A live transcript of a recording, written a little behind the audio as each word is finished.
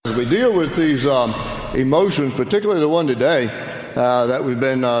As we deal with these emotions, particularly the one today that we've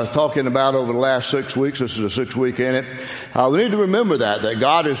been talking about over the last 6 weeks, this is the 6th week in it, we need to remember that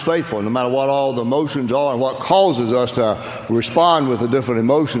God is faithful no matter what all the emotions are and what causes us to respond with the different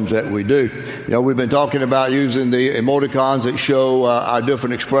emotions that we do. You know, we've been talking about using the emoticons that show our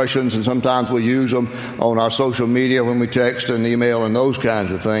different expressions, and sometimes we use them on our social media when we text and email and those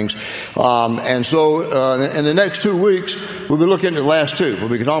kinds of things. And so in the next 2 weeks, we'll be looking at the last two. We'll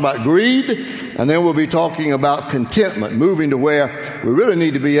be talking about greed, and then we'll be talking about contentment, moving to where we really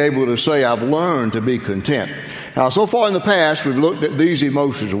need to be able to say, I've learned to be content. Now, so far in the past, we've looked at these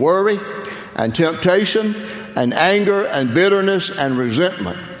emotions: worry and temptation and anger and bitterness and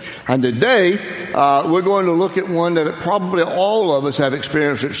resentment. And today, we're going to look at one that probably all of us have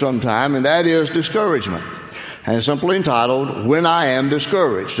experienced at some time, and that is discouragement. And it's simply entitled, When I Am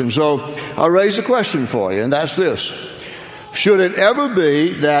Discouraged. And so I raise a question for you, and that's this. Should it ever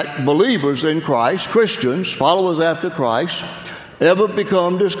be that believers in Christ, Christians, followers after Christ, ever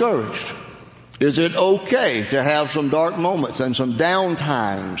become discouraged? Is it okay to have some dark moments and some down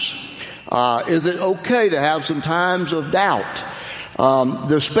times? Is it okay to have some times of doubt,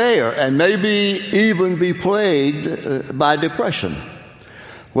 despair, and maybe even be plagued by depression?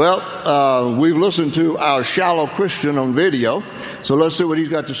 Well, we've listened to our Shallow Christian on video, so let's see what he's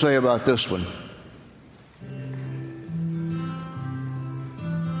got to say about this one.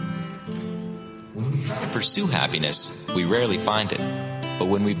 When we try to pursue happiness, we rarely find it. But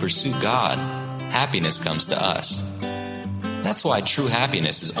when we pursue God, happiness comes to us. That's why true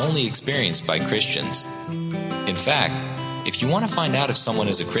happiness is only experienced by Christians. In fact, if you want to find out if someone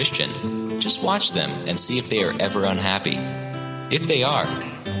is a Christian, just watch them and see if they are ever unhappy. If they are,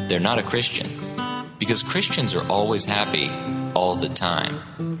 they're not a Christian. Because Christians are always happy, all the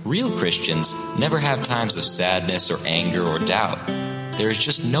time. Real Christians never have times of sadness or anger or doubt. There is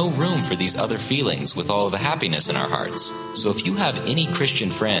just no room for these other feelings with all of the happiness in our hearts. So if you have any Christian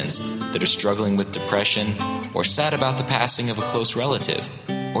friends that are struggling with depression, or sad about the passing of a close relative,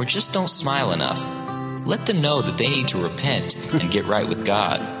 or just don't smile enough, let them know that they need to repent and get right with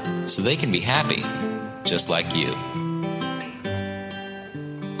God so they can be happy, just like you.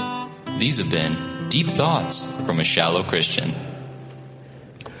 These have been Deep Thoughts from a Shallow Christian.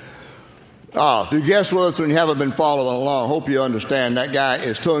 If you guessed with us when you haven't been following along, hope you understand that guy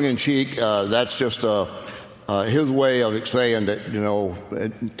is tongue-in-cheek. That's just his way of saying that, you know,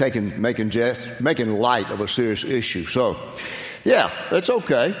 making light of a serious issue. So, yeah, that's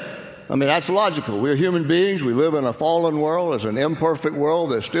okay. I mean, that's logical. We're human beings. We live in a fallen world. It's an imperfect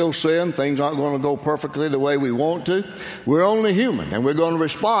world. There's still sin. Things aren't going to go perfectly the way we want to. We're only human, and we're going to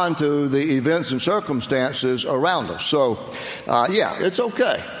respond to the events and circumstances around us. So, yeah, it's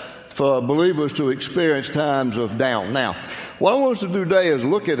okay for believers to experience times of down. Now, what I want us to do today is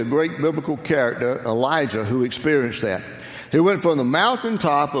look at a great biblical character, Elijah, who experienced that. He went from the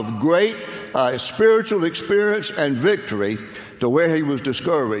mountaintop of great spiritual experience and victory to where he was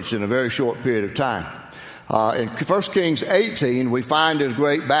discouraged in a very short period of time. In 1 Kings 18, we find his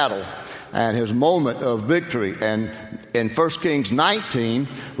great battle and his moment of victory. And in 1 Kings 19,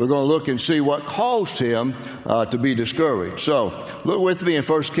 we're going to look and see what caused him to be discouraged. So look with me in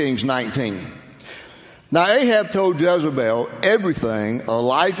 1 Kings 19. Now Ahab told Jezebel everything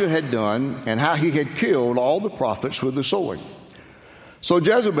Elijah had done and how he had killed all the prophets with the sword. So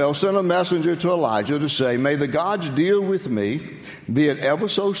Jezebel sent a messenger to Elijah to say, "May the gods deal with me, be it ever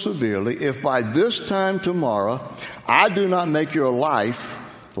so severely, if by this time tomorrow I do not make your life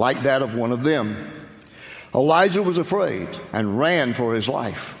like that of one of them." Elijah was afraid and ran for his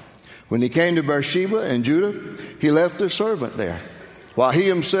life. When he came to Beersheba in Judah, he left his servant there, while he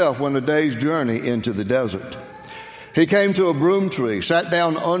himself went a day's journey into the desert. He came to a broom tree, sat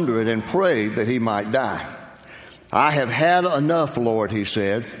down under it, and prayed that he might die. "I have had enough, Lord," he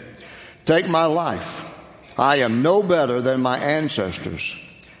said. "Take my life. I am no better than my ancestors."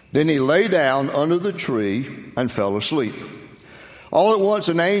 Then he lay down under the tree and fell asleep. All at once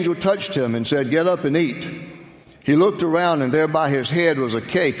an angel touched him and said, "Get up and eat." He looked around, and there by his head was a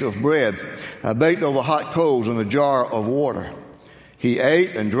cake of bread, baked over hot coals, and a jar of water. He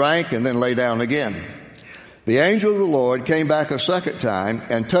ate and drank and then lay down again. The angel of the Lord came back a second time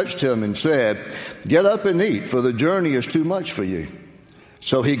and touched him and said, "Get up and eat, for the journey is too much for you."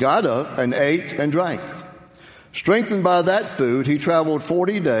 So he got up and ate and drank. Strengthened by that food, he traveled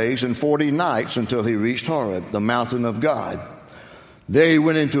 40 days and 40 nights until he reached Horeb, the mountain of God. There he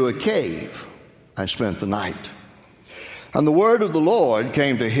went into a cave and spent the night. And the word of the Lord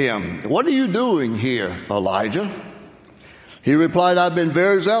came to him, "What are you doing here, Elijah?" He replied, "I've been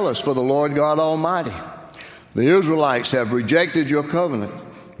very zealous for the Lord God Almighty. The Israelites have rejected your covenant,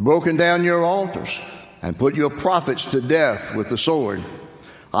 broken down your altars, and put your prophets to death with the sword.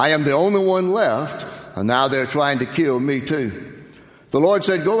 I am the only one left, and now they're trying to kill me too. The Lord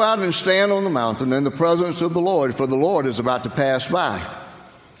said, go out and stand on the mountain in the presence of the Lord, for the Lord is about to pass by.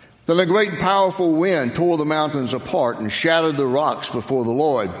 Then a great and powerful wind tore the mountains apart and shattered the rocks before the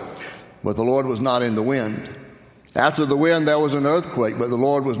Lord, but the Lord was not in the wind. After the wind there was an earthquake, but the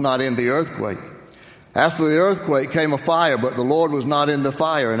Lord was not in the earthquake. After the earthquake came a fire, but the Lord was not in the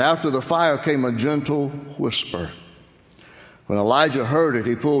fire. And after the fire came a gentle whisper. When Elijah heard it,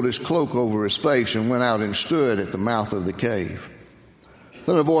 he pulled his cloak over his face and went out and stood at the mouth of the cave.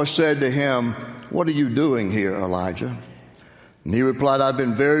 Then a voice said to him, what are you doing here, Elijah? And he replied, I've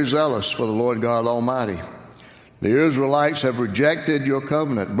been very zealous for the Lord God Almighty. The Israelites have rejected your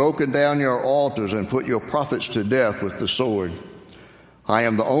covenant, broken down your altars, and put your prophets to death with the sword. I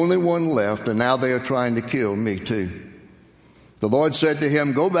am the only one left, and now they are trying to kill me too. The Lord said to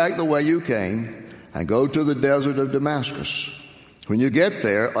him, go back the way you came, and go to the desert of Damascus. When you get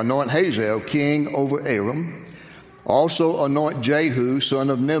there, anoint Hazael king over Aram. Also anoint Jehu, son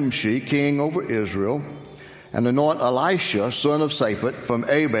of Nimshi, king over Israel. And anoint Elisha, son of Shaphat, from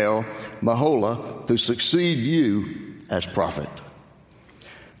Abel Meholah, to succeed you as prophet.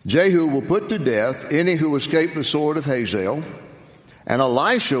 Jehu will put to death any who escape the sword of Hazael, and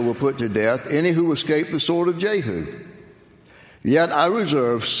Elisha will put to death any who escape the sword of Jehu. Yet I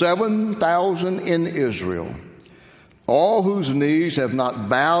reserve 7,000 in Israel, all whose knees have not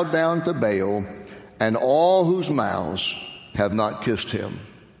bowed down to Baal, and all whose mouths have not kissed him.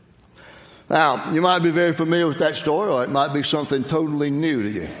 Now, you might be very familiar with that story, or it might be something totally new to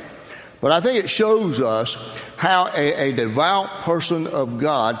you. But I think it shows us how a devout person of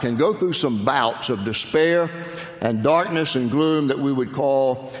God can go through some bouts of despair and darkness and gloom that we would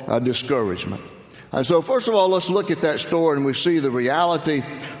call discouragement. And so, first of all, let's look at that story and we see the reality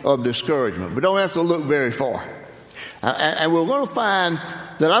of discouragement. We don't have to look very far. And we're going to find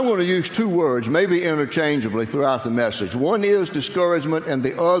that I'm going to use two words, maybe interchangeably, throughout the message. One is discouragement and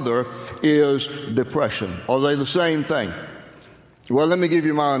the other is depression. Are they the same thing? Well, let me give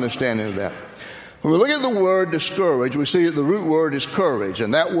you my understanding of that. When we look at the word discourage, we see that the root word is courage,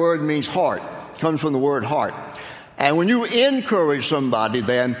 and that word means heart. It comes from the word heart. And when you encourage somebody,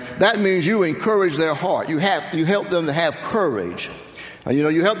 then, that means you encourage their heart. You help them to have courage.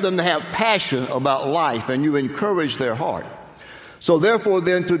 You help them to have passion about life, and you encourage their heart. So therefore,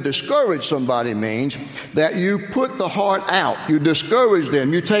 then, to discourage somebody means that you put the heart out. You discourage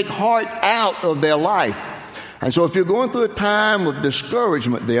them. You take heart out of their life. And so if you're going through a time of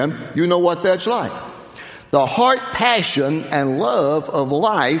discouragement, then you know what that's like. The heart passion and love of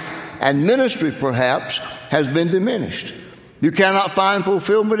life and ministry, perhaps, has been diminished. You cannot find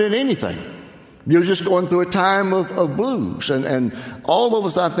fulfillment in anything. You're just going through a time of blues. And all of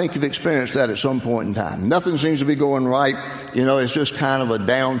us, I think, have experienced that at some point in time. Nothing seems to be going right. It's just kind of a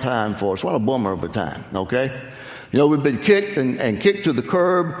down time for us. What a bummer of a time, okay? We've been kicked and kicked to the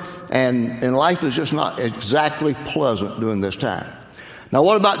curb, and life is just not exactly pleasant during this time. Now,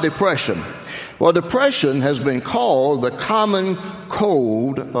 what about depression? Well, depression has been called the common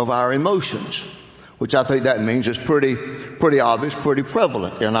cold of our emotions, which I think that means it's pretty obvious, pretty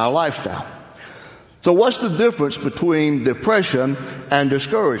prevalent in our lifestyle. So what's the difference between depression and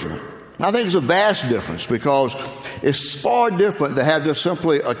discouragement? I think it's a vast difference, because it's far different to have just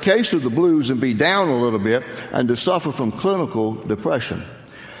simply a case of the blues and be down a little bit and to suffer from clinical depression.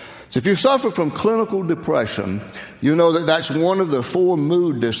 So if you suffer from clinical depression, you know that that's one of the 4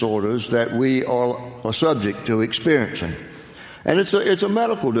 mood disorders that we are subject to experiencing. And it's a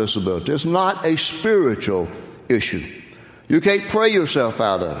medical disability. It's not a spiritual issue. You can't pray yourself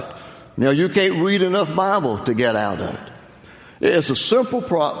out of it. You can't read enough Bible to get out of it. It's a simple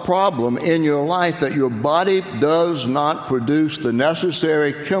problem in your life that your body does not produce the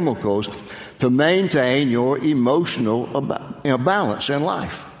necessary chemicals to maintain your emotional balance in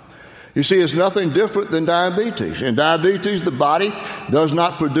life. You see, it's nothing different than diabetes. In diabetes, the body does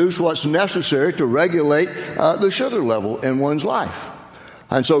not produce what's necessary to regulate the sugar level in one's life.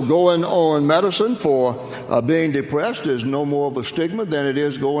 And so going on medicine for being depressed is no more of a stigma than it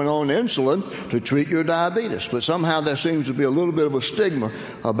is going on insulin to treat your diabetes. But somehow there seems to be a little bit of a stigma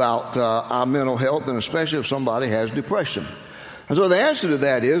about our mental health, and especially if somebody has depression. And so the answer to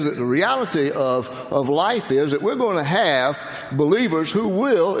that is that the reality of life is that we're going to have believers who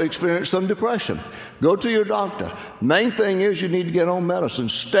will experience some depression. Go to your doctor. Main thing is you need to get on medicine.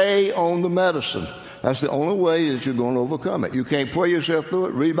 Stay on the medicine. That's the only way that you're going to overcome it. You can't pray yourself through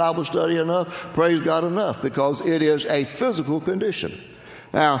it, read Bible study enough, praise God enough, because it is a physical condition.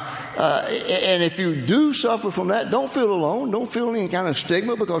 Now, and if you do suffer from that, don't feel alone. Don't feel any kind of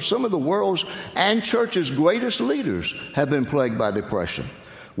stigma, because some of the world's and church's greatest leaders have been plagued by depression.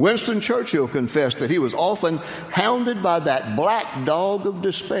 Winston Churchill confessed that he was often hounded by that black dog of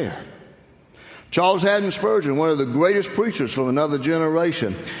despair. Charles Haddon Spurgeon, one of the greatest preachers from another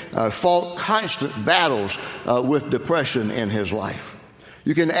generation, fought constant battles with depression in his life.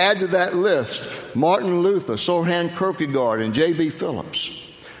 You can add to that list Martin Luther, Soren Kierkegaard, and J.B. Phillips.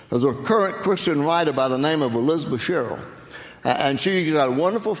 There's a current Christian writer by the name of Elizabeth Sherrill. And she's got a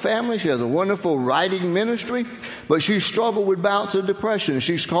wonderful family. She has a wonderful writing ministry, but she struggled with bouts of depression.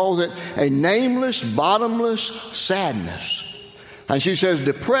 She calls it a nameless, bottomless sadness. And she says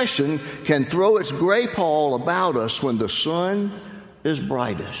depression can throw its gray pall about us when the sun is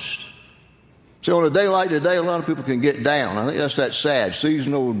brightest. So on a day like today, a lot of people can get down. I think that's that SAD,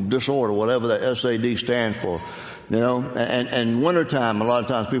 seasonal disorder, whatever that SAD stands for. You know, and wintertime, a lot of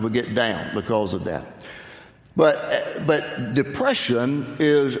times people get down because of that. But depression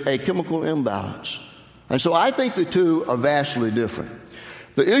is a chemical imbalance. And so I think the two are vastly different.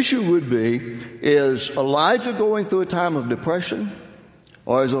 The issue would be, is Elijah going through a time of depression,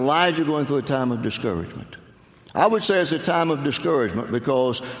 or is Elijah going through a time of discouragement? I would say it's a time of discouragement,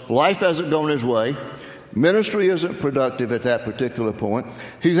 because life hasn't gone his way. Ministry isn't productive at that particular point.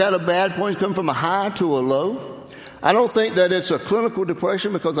 He's had a bad point. He's come from a high to a low. I don't think that it's a clinical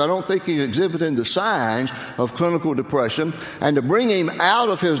depression, because I don't think he's exhibiting the signs of clinical depression. And to bring him out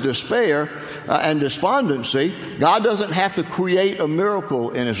of his despair and despondency, God doesn't have to create a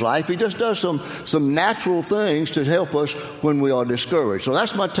miracle in his life. He just does some natural things to help us when we are discouraged. So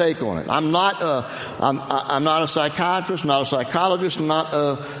that's my take on it. I'm not a psychiatrist, not a psychologist, not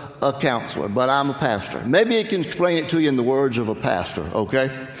a counselor, but I'm a pastor. Maybe he can explain it to you in the words of a pastor, okay?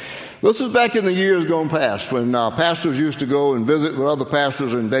 This is back in the years gone past, when pastors used to go and visit with other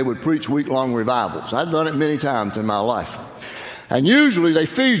pastors, and they would preach week-long revivals. I've done it many times in my life. And usually they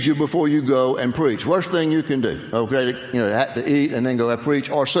feed you before you go and preach. Worst thing you can do, okay? You have to eat and then go and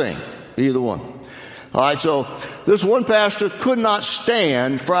preach or sing, either one. All right, so this one pastor could not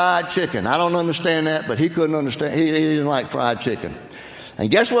stand fried chicken. I don't understand that, but he couldn't understand. He didn't like fried chicken.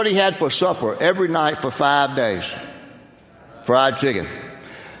 And guess what he had for supper every night for 5 days? Fried chicken.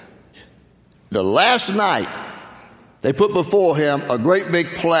 The last night, they put before him a great big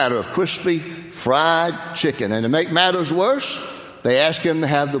platter of crispy fried chicken. And to make matters worse, they asked him to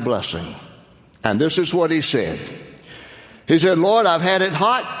have the blessing. And this is what he said. He said, Lord, I've had it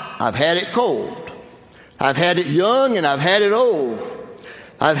hot, I've had it cold. I've had it young and I've had it old.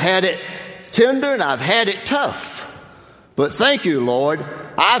 I've had it tender and I've had it tough. But thank you, Lord,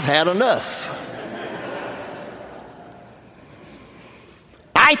 I've had enough.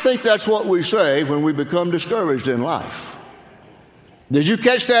 I think that's what we say when we become discouraged in life. Did you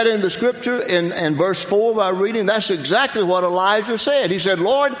catch that in the scripture in verse 4 of our reading? That's exactly what Elijah said. He said,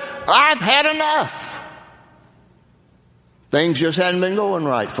 Lord, I've had enough. Things just hadn't been going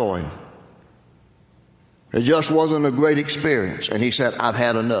right for him. It just wasn't a great experience. And he said, I've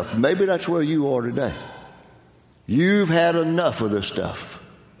had enough. Maybe that's where you are today. You've had enough of this stuff.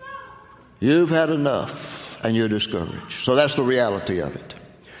 You've had enough, and you're discouraged. So that's the reality of it.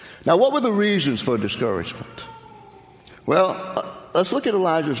 Now, what were the reasons for discouragement? Well, let's look at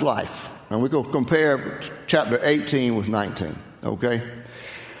Elijah's life, and we're going to compare chapter 18 with 19, okay?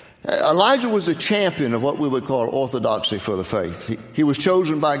 Elijah was a champion of what we would call orthodoxy for the faith. He was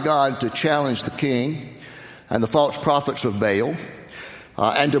chosen by God to challenge the king and the false prophets of Baal,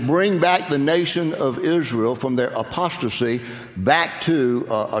 and to bring back the nation of Israel from their apostasy back to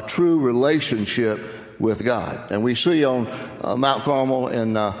a true relationship with God. And we see on Mount Carmel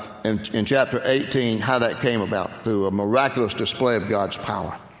in chapter 18 how that came about through a miraculous display of God's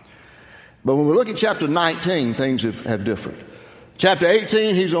power. But when we look at chapter 19, things have differed. Chapter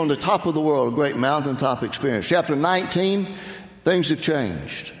 18, he's on the top of the world, a great mountaintop experience. Chapter 19, things have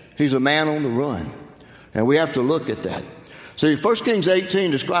changed. He's a man on the run. And we have to look at that. See, 1 Kings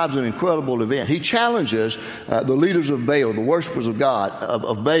 18 describes an incredible event. He challenges the leaders of Baal, the worshipers of God,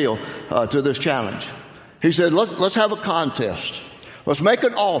 of Baal, to this challenge. He said, let's have a contest. Let's make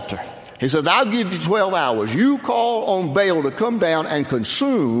an altar. He said, I'll give you 12 hours. You call on Baal to come down and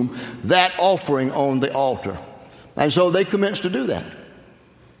consume that offering on the altar. And so they commenced to do that.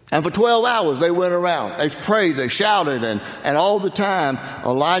 And for 12 hours they went around. They prayed, they shouted, and all the time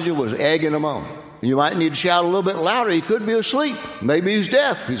Elijah was egging them on. You might need to shout a little bit louder. He could be asleep. Maybe he's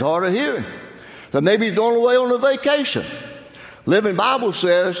deaf. He's hard of hearing. But maybe he's going away on a vacation. Living Bible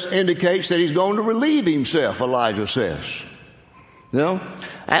indicates that he's going to relieve himself, Elijah says. You know?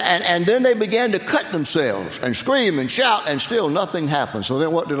 And then they began to cut themselves and scream and shout, and still nothing happened. So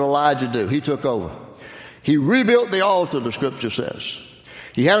then what did Elijah do? He took over. He rebuilt the altar, the scripture says.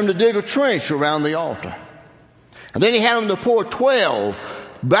 He had them to dig a trench around the altar. And then he had them to pour 12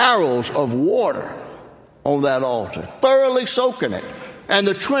 barrels of water on that altar, thoroughly soaking it. And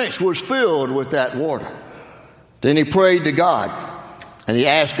the trench was filled with that water. Then he prayed to God. And he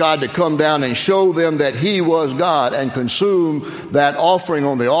asked God to come down and show them that he was God and consume that offering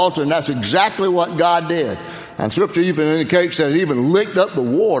on the altar. And that's exactly what God did. And Scripture even indicates that it even licked up the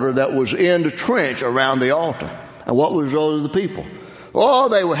water that was in the trench around the altar. And what was the result of the people? Oh,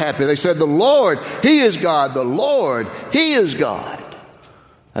 they were happy. They said, the Lord, he is God. The Lord, he is God.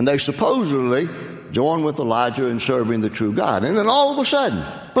 And they supposedly joined with Elijah in serving the true God. And then all of a sudden,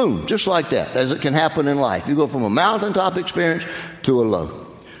 boom, just like that, as it can happen in life. You go from a mountaintop experience to a low.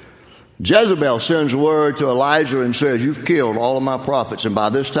 Jezebel sends word to Elijah and says, you've killed all of my prophets, and by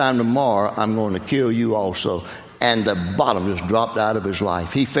this time tomorrow, I'm going to kill you also. And the bottom just dropped out of his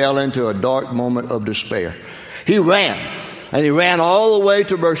life. He fell into a dark moment of despair. He ran. And he ran all the way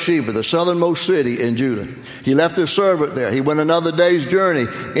to Beersheba, the southernmost city in Judah. He left his servant there. He went another day's journey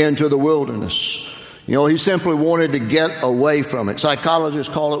into the wilderness. You know, he simply wanted to get away from it.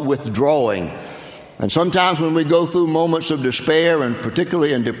 Psychologists call it withdrawing. And sometimes when we go through moments of despair, and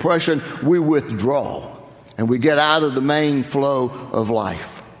particularly in depression, we withdraw. And we get out of the main flow of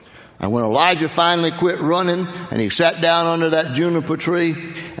life. And when Elijah finally quit running and he sat down under that juniper tree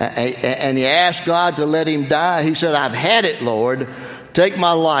and he asked God to let him die, he said, I've had it, Lord. Take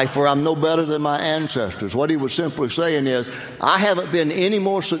my life, for I'm no better than my ancestors. What he was simply saying is, I haven't been any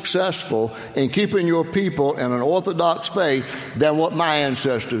more successful in keeping your people in an orthodox faith than what my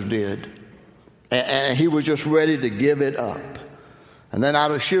ancestors did. And he was just ready to give it up. And then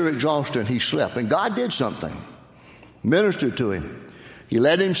out of sheer exhaustion, he slept. And God did something, ministered to him. He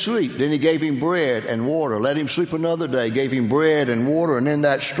let him sleep. Then he gave him bread and water. Let him sleep another day. Gave him bread and water. And in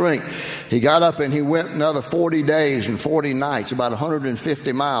that strength, he got up and he went another 40 days and 40 nights, about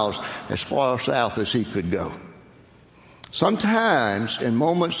 150 miles as far south as he could go. Sometimes in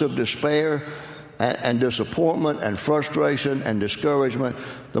moments of despair and disappointment and frustration and discouragement,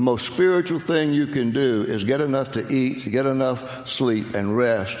 the most spiritual thing you can do is get enough to eat, get enough sleep and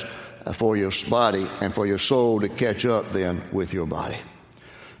rest for your body and for your soul to catch up then with your body.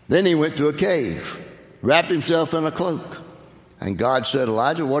 Then he went to a cave, wrapped himself in a cloak. And God said,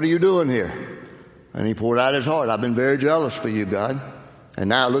 Elijah, what are you doing here? And he poured out his heart. I've been very jealous for you, God. And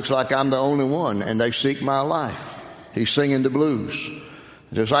now it looks like I'm the only one, and they seek my life. He's singing the blues.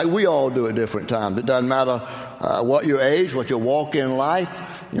 Just like we all do at different times. It doesn't matter what your age, what your walk in life,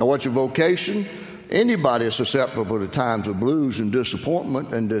 what your vocation. Anybody is susceptible to times of blues and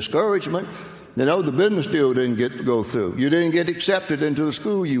disappointment and discouragement. The business deal didn't get to go through. You didn't get accepted into the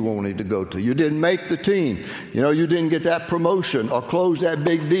school you wanted to go to. You didn't make the team. You didn't get that promotion or close that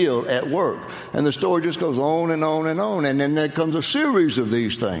big deal at work. And the story just goes on and on and on. And then there comes a series of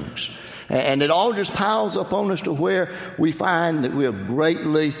these things. And it all just piles up on us to where we find that we are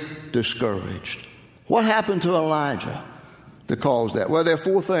greatly discouraged. What happened to Elijah to cause that? Well, there are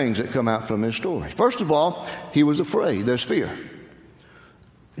four things that come out from his story. First of all, he was afraid. There's fear.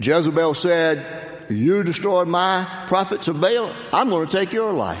 Jezebel said, you destroyed my prophets of Baal, I'm going to take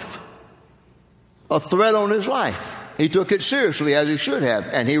your life. A threat on his life. He took it seriously as he should have,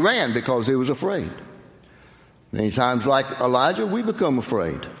 and he ran because he was afraid. Many times like Elijah, we become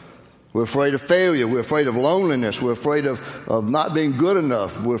afraid. We're afraid of failure. We're afraid of loneliness. We're afraid of not being good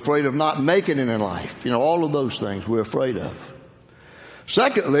enough. We're afraid of not making it in life. All of those things we're afraid of.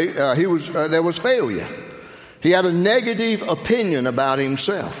 Secondly, there was failure. He had a negative opinion about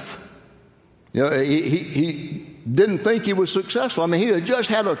himself. He didn't think he was successful. He had just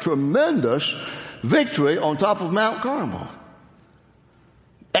had a tremendous victory on top of Mount Carmel.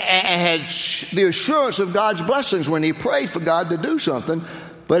 And had the assurance of God's blessings when he prayed for God to do something.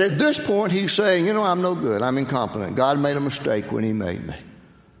 But at this point, he's saying, I'm no good. I'm incompetent. God made a mistake when he made me.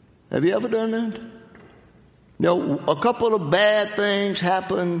 Have you ever done that? A couple of bad things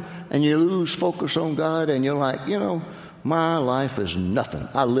happen and you lose focus on God and you're like, my life is nothing.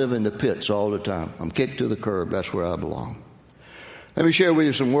 I live in the pits all the time. I'm kicked to the curb. That's where I belong. Let me share with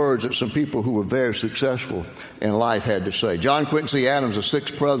you some words that some people who were very successful in life had to say. John Quincy Adams, the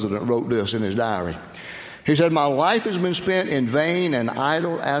sixth president, wrote this in his diary. He said, my life has been spent in vain and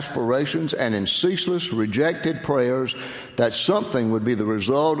idle aspirations and in ceaseless rejected prayers that something would be the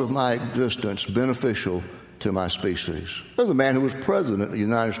result of my existence beneficial to my species. There's a man who was president of the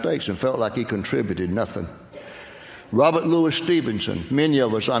United States and felt like he contributed nothing. Robert Louis Stevenson, many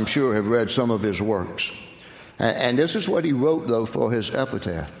of us, I'm sure, have read some of his works. And this is what he wrote, though, for his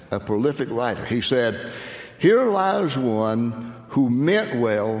epitaph, a prolific writer. He said, "Here lies one who meant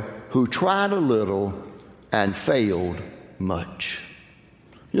well, who tried a little and failed much."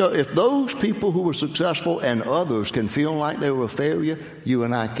 You know, if those people who were successful and others can feel like they were a failure, you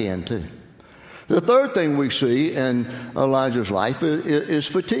and I can too. The third thing we see in Elijah's life is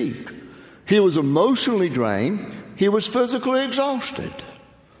fatigue. He was emotionally drained. He was physically exhausted.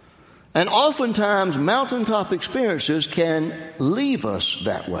 And oftentimes, mountaintop experiences can leave us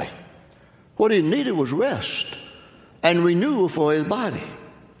that way. What he needed was rest and renewal for his body.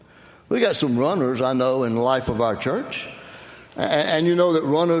 We got some runners, I know, in the life of our church. And you know that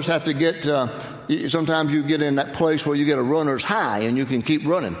runners have to get, sometimes you get in that place where you get a runner's high and you can keep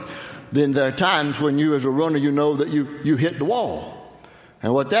running. Then there are times when you as a runner, you know that you hit the wall.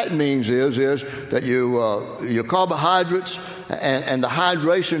 And what that means is that your carbohydrates and the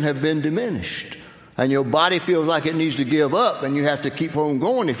hydration have been diminished. And your body feels like it needs to give up, and you have to keep on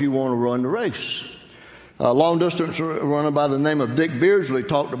going if you want to run the race. A long-distance runner by the name of Dick Beardsley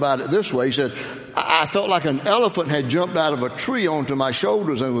talked about it this way. He said, "I felt like an elephant had jumped out of a tree onto my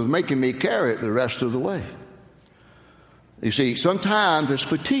shoulders and was making me carry it the rest of the way." You see, sometimes it's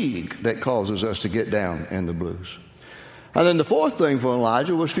fatigue that causes us to get down in the blues. And then the fourth thing for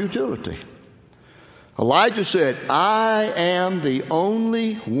Elijah was futility. Elijah said, "I am the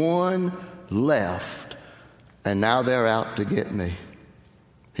only one left, and now they're out to get me."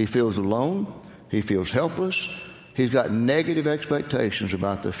 He feels alone. He feels helpless. He's got negative expectations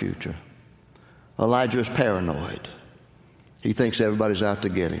about the future. Elijah is paranoid. He thinks everybody's out to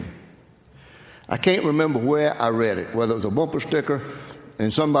get him. I can't remember where I read it, whether it was a bumper sticker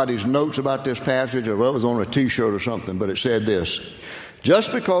in somebody's notes about this passage or whether it was on a T-shirt or something, but it said this: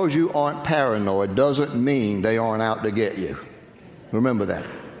 "Just because you aren't paranoid doesn't mean they aren't out to get you." Remember that.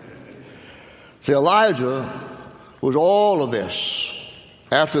 See, Elijah was all of this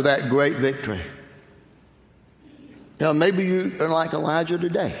after that great victory. You know, maybe you are like Elijah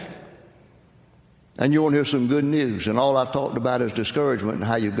today, and you want to hear some good news, and all I've talked about is discouragement and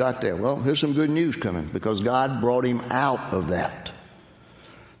how you got there. Well, here's some good news coming, because God brought him out of that.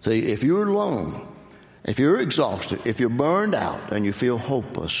 See, if you're alone, if you're exhausted, if you're burned out and you feel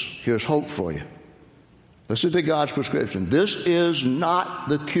hopeless, here's hope for you. Listen to God's prescription. This is not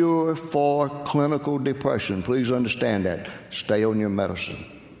the cure for clinical depression. Please understand that. Stay on your medicine.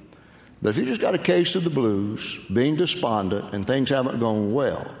 But if you just got a case of the blues, being despondent, and things haven't gone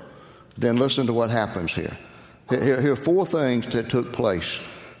well, then listen to what happens here. Here are four things that took place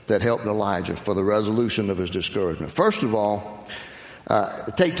that helped Elijah for the resolution of his discouragement. First of all,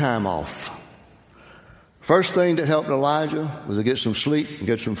 take time off. First thing that helped Elijah was to get some sleep and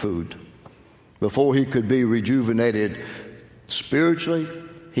get some food. Before he could be rejuvenated spiritually,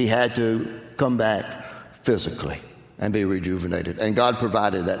 he had to come back physically and be rejuvenated. And God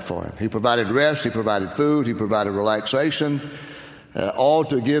provided that for him. He provided rest, he provided food, he provided relaxation, all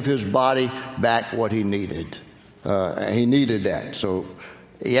to give his body back what he needed. He needed that. So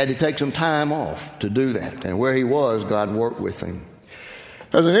he had to take some time off to do that. And where he was, God worked with him.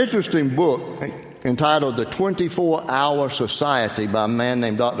 There's an interesting book entitled The 24-Hour Society by a man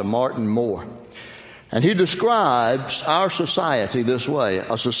named Dr. Martin Moore. And he describes our society this way: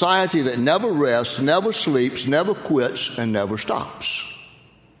 a society that never rests, never sleeps, never quits, and never stops.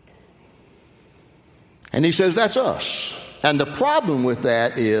 And he says that's us. And the problem with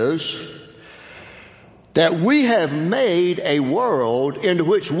that is that we have made a world into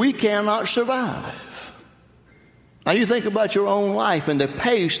which we cannot survive. Now you think about your own life and the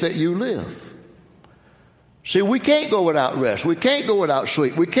pace that you live. See, we can't go without rest. We can't go without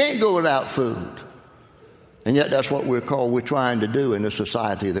sleep. We can't go without food. And yet that's what we're trying to do in the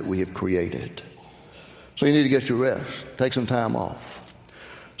society that we have created. So you need to get your rest. Take some time off.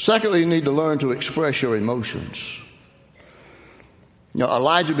 Secondly, you need to learn to express your emotions. You know,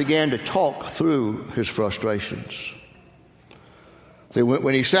 Elijah began to talk through his frustrations. See,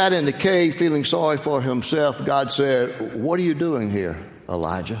 when he sat in the cave feeling sorry for himself, God said, "What are you doing here,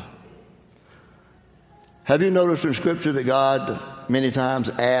 Elijah?" Have you noticed in Scripture that God many times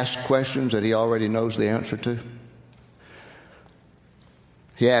asks questions that he already knows the answer to?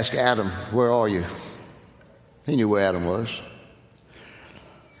 He asked Adam, "Where are you?" He knew where Adam was.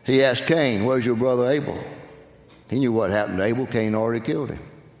 He asked Cain, "Where's your brother Abel?" He knew what happened to Abel. Cain already killed him.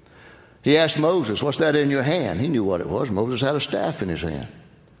 He asked Moses, "What's that in your hand?" He knew what it was. Moses had a staff in his hand.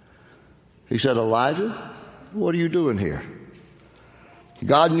 He said, "Elijah, what are you doing here?"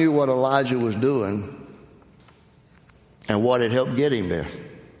 God knew what Elijah was doing and what had helped get him there.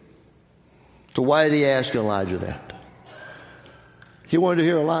 So why did he ask Elijah that? He wanted to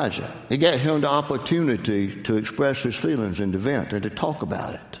hear Elijah. It gave him the opportunity to express his feelings and to vent and to talk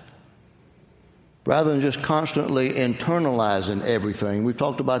about it. Rather than just constantly internalizing everything. We've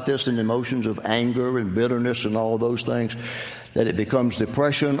talked about this in emotions of anger and bitterness and all those things, that it becomes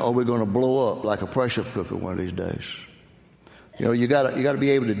depression or we're going to blow up like a pressure cooker one of these days. You know, you got to be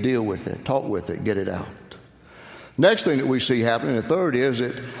able to deal with it, talk with it, get it out. Next thing that we see happening, the third, is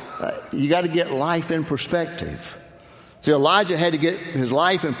that you got to get life in perspective. See, Elijah had to get his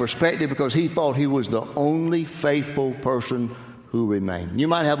life in perspective because he thought he was the only faithful person who remained. You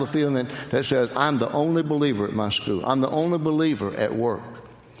might have a feeling that says, I'm the only believer at my school. I'm the only believer at work.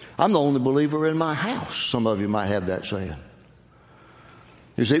 I'm the only believer in my house. Some of you might have that saying.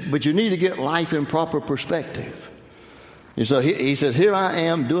 You see, but you need to get life in proper perspective. And so he says, here I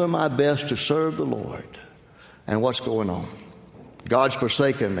am doing my best to serve the Lord. And what's going on? God's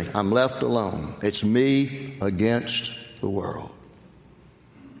forsaken me. I'm left alone. It's me against the world.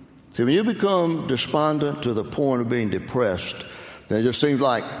 See, when you become despondent to the point of being depressed, then it just seems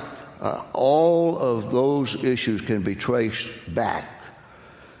like all of those issues can be traced back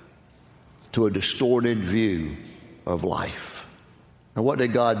to a distorted view of life. And what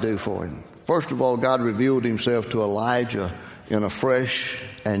did God do for him? First of all, God revealed himself to Elijah in a fresh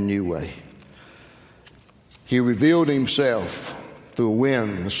and new way. He revealed himself through a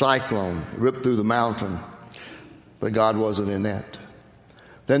wind, a cyclone, ripped through the mountain, but God wasn't in that.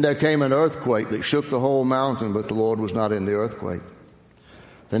 Then there came an earthquake that shook the whole mountain, but the Lord was not in the earthquake.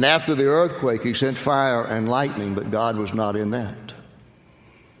 Then after the earthquake, he sent fire and lightning, but God was not in that.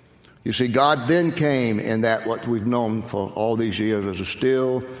 You see, God then came in that what we've known for all these years as a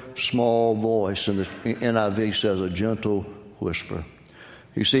still, small voice, and the NIV says a gentle whisper.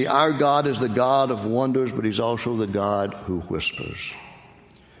 You see, our God is the God of wonders, but he's also the God who whispers.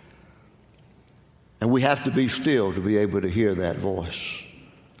 And we have to be still to be able to hear that voice.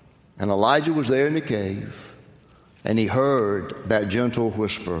 And Elijah was there in the cave, and he heard that gentle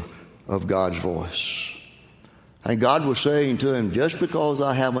whisper of God's voice. And God was saying to him, just because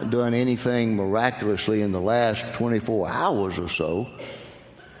I haven't done anything miraculously in the last 24 hours or so,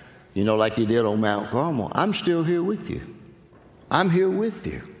 you know, like he did on Mount Carmel, I'm still here with you. I'm here with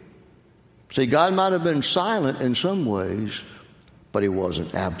you. See, God might have been silent in some ways, but he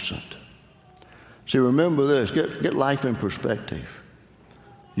wasn't absent. See, remember this, get life in perspective.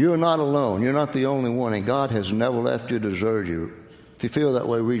 You're not alone. You're not the only one, and God has never left you to desert you. If you feel that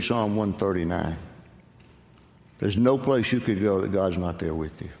way, read Psalm 139. There's no place you could go that God's not there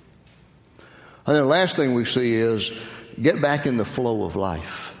with you. And then the last thing we see is get back in the flow of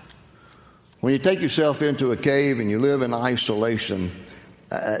life. When you take yourself into a cave and you live in isolation,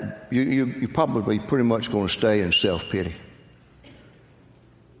 you're probably pretty much going to stay in self-pity.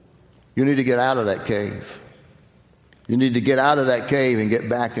 You need to get out of that cave. You need to get out of that cave and get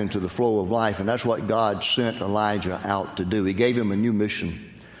back into the flow of life. And that's what God sent Elijah out to do. He gave him a new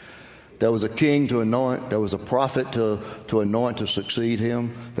mission. There was a king to anoint. There was a prophet to anoint to succeed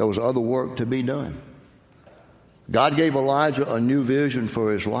him. There was other work to be done. God gave Elijah a new vision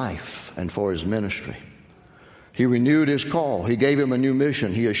for his life and for his ministry. He renewed his call. He gave him a new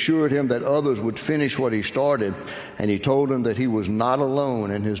mission. He assured him that others would finish what he started. And he told him that he was not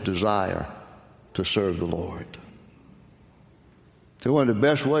alone in his desire to serve the Lord. So one of the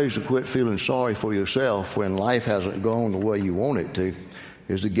best ways to quit feeling sorry for yourself when life hasn't gone the way you want it to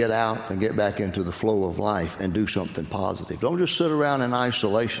is to get out and get back into the flow of life and do something positive. Don't just sit around in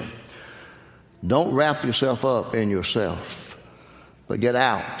isolation. Don't wrap yourself up in yourself, but get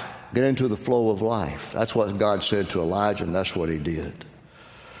out, get into the flow of life. That's what God said to Elijah, and that's what he did.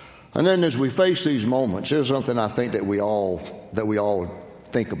 And then as we face these moments, here's something I think that we all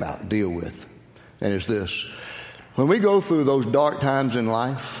think about, deal with, and it's this. When we go through those dark times in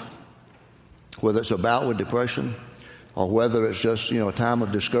life, whether it's a bout with depression or whether it's just, a time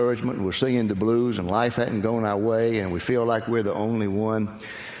of discouragement and we're singing the blues and life hadn't gone our way and we feel like we're the only one,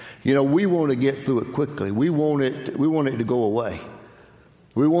 we want to get through it quickly. We want it to go away.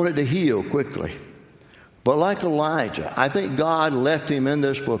 We want it to heal quickly. But like Elijah, I think God left him in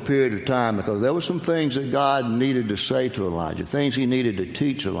this for a period of time because there were some things that God needed to say to Elijah, things he needed to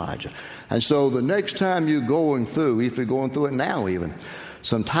teach Elijah. And so the next time you're going through, if you're going through it now even,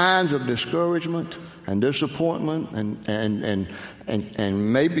 some times of discouragement and disappointment and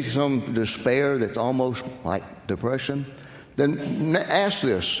maybe some despair that's almost like depression, then ask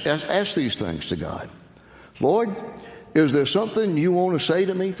these things to God. Lord, is there something you want to say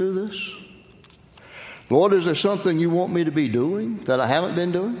to me through this? Lord, is there something you want me to be doing that I haven't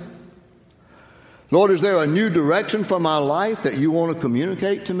been doing? Lord, is there a new direction for my life that you want to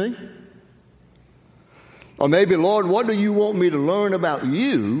communicate to me? Or maybe, Lord, what do you want me to learn about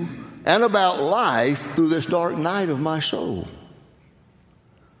you and about life through this dark night of my soul?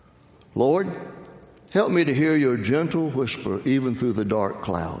 Lord, help me to hear your gentle whisper even through the dark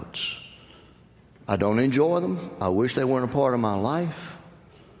clouds. I don't enjoy them. I wish they weren't a part of my life.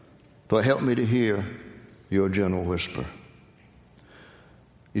 But help me to hear your gentle whisper.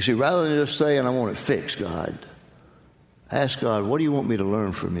 You see, rather than just saying, I want it fixed, God, ask God, what do you want me to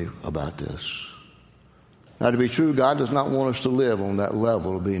learn from you about this? Now, to be true, God does not want us to live on that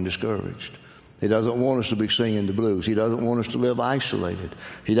level of being discouraged. He doesn't want us to be singing the blues. He doesn't want us to live isolated.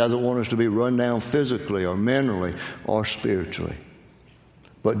 He doesn't want us to be run down physically or mentally or spiritually.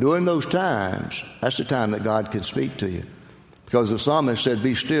 But during those times, that's the time that God can speak to you. Because the psalmist said,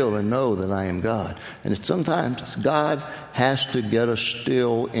 be still and know that I am God. And sometimes God has to get us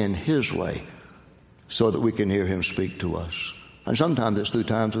still in his way so that we can hear him speak to us. And sometimes it's through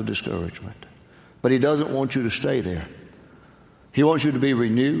times of discouragement. But he doesn't want you to stay there. He wants you to be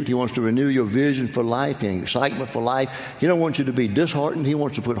renewed. He wants to renew your vision for life and excitement for life. He don't want you to be disheartened. He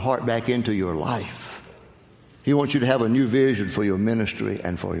wants to put heart back into your life. He wants you to have a new vision for your ministry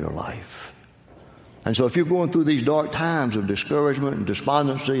and for your life. And so if you're going through these dark times of discouragement and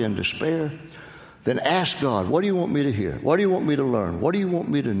despondency and despair, then ask God, what do you want me to hear? What do you want me to learn? What do you want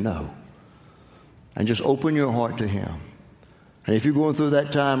me to know? And just open your heart to him. And if you're going through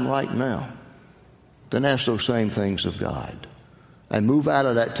that time right now, then ask those same things of God. And move out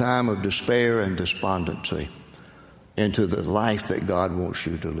of that time of despair and despondency into the life that God wants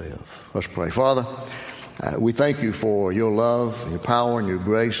you to live. Let's pray. Father, we thank you for your love, your power, and your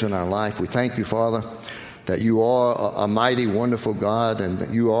grace in our life. We thank you, Father, that you are a mighty, wonderful God, and that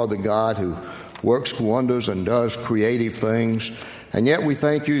you are the God who works wonders and does creative things. And yet we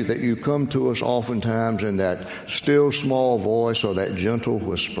thank you that you come to us oftentimes in that still small voice or that gentle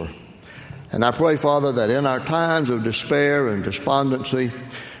whisper. And I pray, Father, that in our times of despair and despondency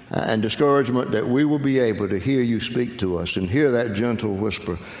and discouragement, that we will be able to hear you speak to us and hear that gentle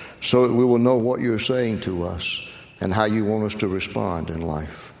whisper so that we will know what you're saying to us and how you want us to respond in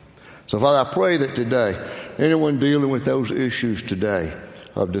life. So, Father, I pray that today, anyone dealing with those issues today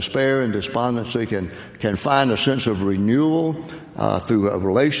of despair and despondency can find a sense of renewal through a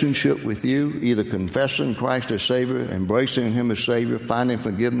relationship with you, either confessing Christ as Savior, embracing him as Savior, finding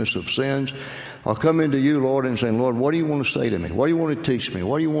forgiveness of sins, or coming to you, Lord, and saying, Lord, what do you want to say to me? What do you want to teach me?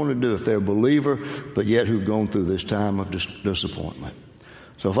 What do you want to do if they're a believer, but yet who've gone through this time of disappointment?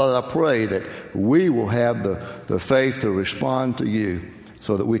 So, Father, I pray that we will have the faith to respond to you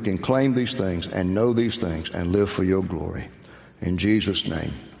so that we can claim these things and know these things and live for your glory. In Jesus'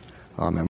 name, amen.